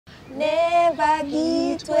Never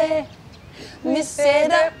get way. Me say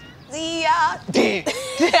that the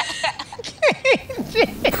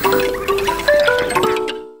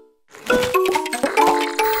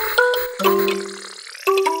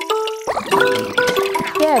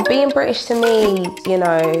Yeah, being British to me, you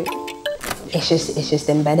know, it's just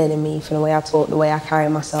embedded in me from the way I talk, the way I carry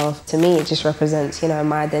myself. To me, it just represents, you know,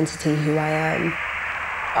 my identity, who I am.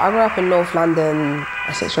 I grew up in North London,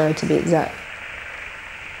 Essex Road to be exact.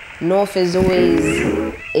 North is always,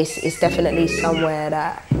 it's definitely somewhere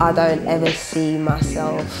that I don't ever see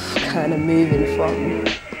myself kind of moving from.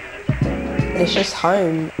 It's just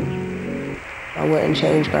home. I wouldn't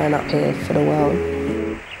change growing up here for the world.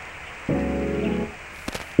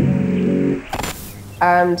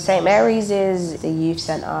 St Mary's is the youth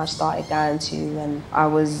centre I started going to when I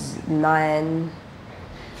was 9.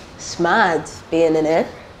 It's mad being in it.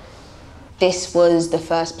 This was the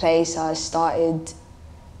first place I started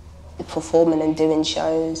performing and doing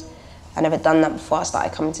shows. I never done that before I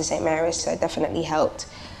started coming to St Mary's, so it definitely helped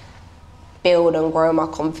build and grow my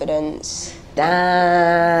confidence.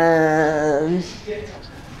 Damn,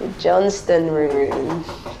 the Johnston room.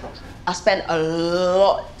 I spent a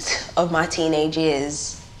lot of my teenage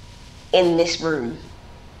years in this room.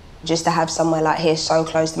 Just to have somewhere like here so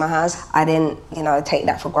close to my house, I didn't, you know, take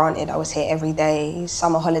that for granted. I was here every day.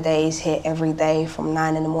 Summer holidays here every day from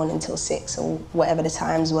 9 in the morning till 6 or whatever the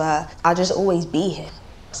times were. I'd just always be here.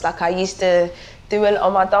 It's like I used to do a lot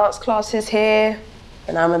of my dance classes here,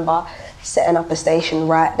 and I remember setting up a station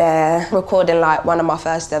right there, recording like one of my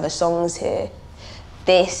first ever songs here.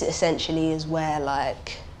 This essentially is where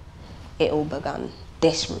like it all begun,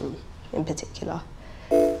 this room in particular.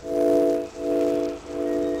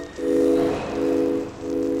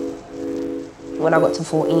 When I got to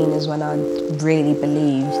 14 is when I really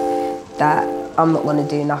believed that I'm not going to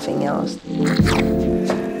do nothing else.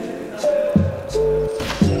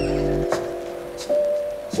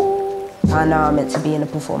 I know I'm meant to be in the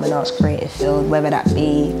performing arts creative field, whether that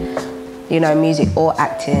be, you know, music or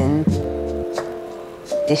acting.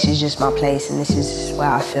 This is just my place and this is where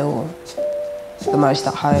I feel the most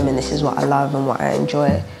at home, and this is what I love and what I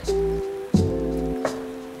enjoy.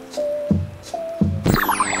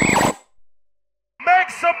 Make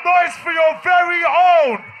some noise for your very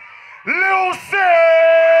own Little Simz!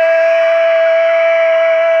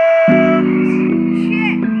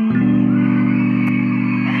 Shit!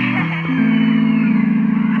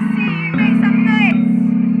 I see you, make some noise.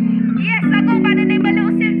 Yes, I go by the name of Little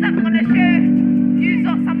Simz. I'm gonna show you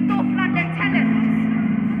some North London talent.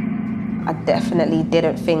 I definitely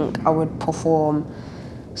didn't think I would perform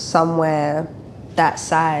somewhere that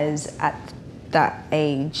size at that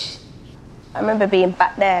age. I remember being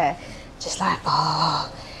back there, just like,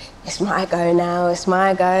 oh, it's my go now, it's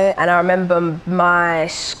my go. And I remember my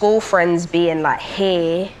school friends being like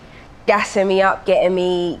here, gassing me up, getting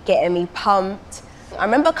me pumped. I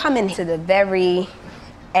remember coming to the very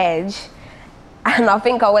edge, and I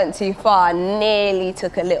think I went too far, nearly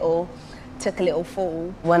took a little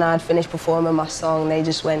fall. When I'd finished performing my song, they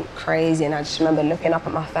just went crazy, and I just remember looking up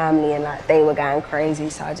at my family and like they were going crazy,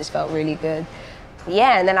 so I just felt really good.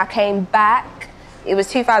 Yeah, and then I came back. It was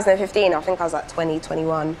 2015, I think I was like 20,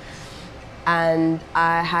 21, and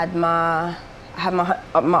I had my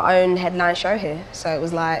own headline show here. So it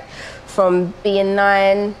was like from being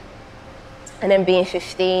 9 and then being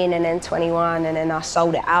 15 and then 21, and then I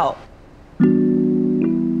sold it out.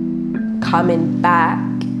 Coming back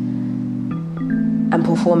and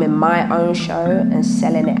performing my own show and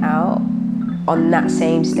selling it out on that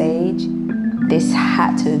same stage, this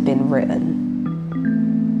had to have been written.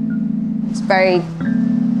 It's very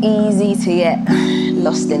easy to get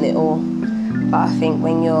lost in it all, but I think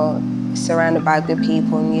when you're surrounded by good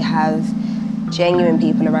people and you have genuine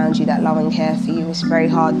people around you that love and care for you, it's very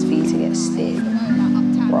hard for you to get steered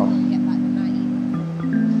wrong.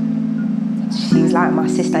 She's like my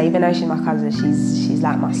sister, even though she's my cousin, she's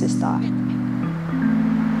like my sister.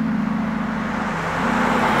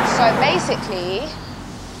 So basically,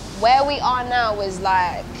 where we are now is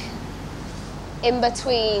like in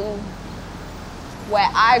between where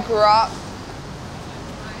I grew up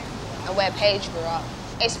and where Paij grew up.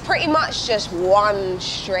 It's pretty much just one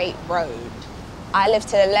straight road. I live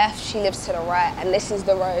to the left, she lives to the right, and this is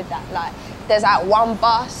the road that like, there's that one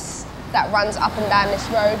bus that runs up and down this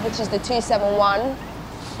road, which is the 271.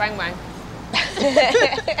 Bang, bang.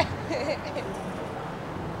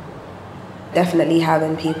 Definitely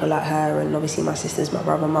having people like her, and obviously my sisters, my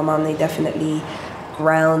brother, my mum, they definitely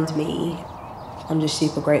ground me. I'm just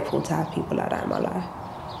super grateful to have people like that in my life.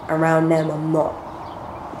 Around them, I'm not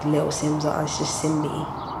Little Simz, it's just Simbi.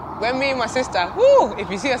 when me and my sister, woo, if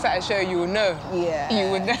you see us at a show, you will know. Yeah.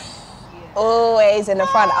 You would know. Always in the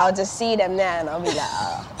front, I'll just see them there and I'll be like,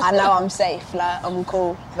 oh, I know I'm safe, like, I'm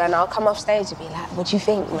cool. Then I'll come off stage and be like, what do you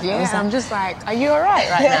think? Like, Yeah, I'm just like, are you all right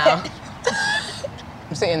now?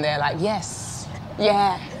 I'm sitting there like, yes,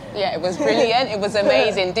 yeah, it was brilliant, it was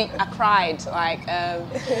amazing. I cried, like,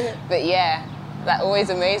 but yeah, that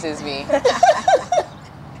always amazes me.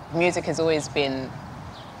 Music has always been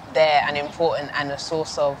there and important and a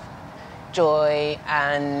source of joy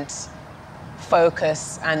and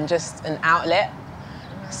focus and just an outlet.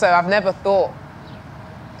 So I've never thought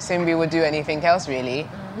Simbi would do anything else, really.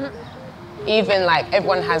 Even like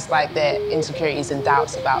everyone has like their insecurities and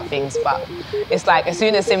doubts about things, but it's like as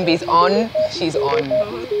soon as Simbi's on, she's on.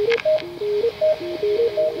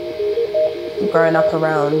 Growing up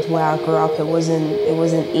around where I grew up, it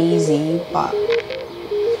wasn't easy, but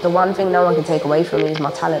the one thing no one can take away from me is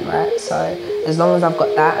my talent, right? So as long as I've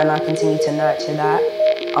got that and I continue to nurture that,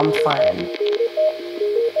 I'm fine.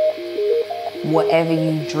 Whatever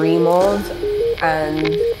you dream of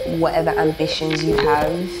and whatever ambitions you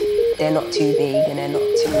have, they're not too big and they're not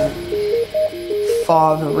too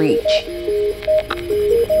far of a reach.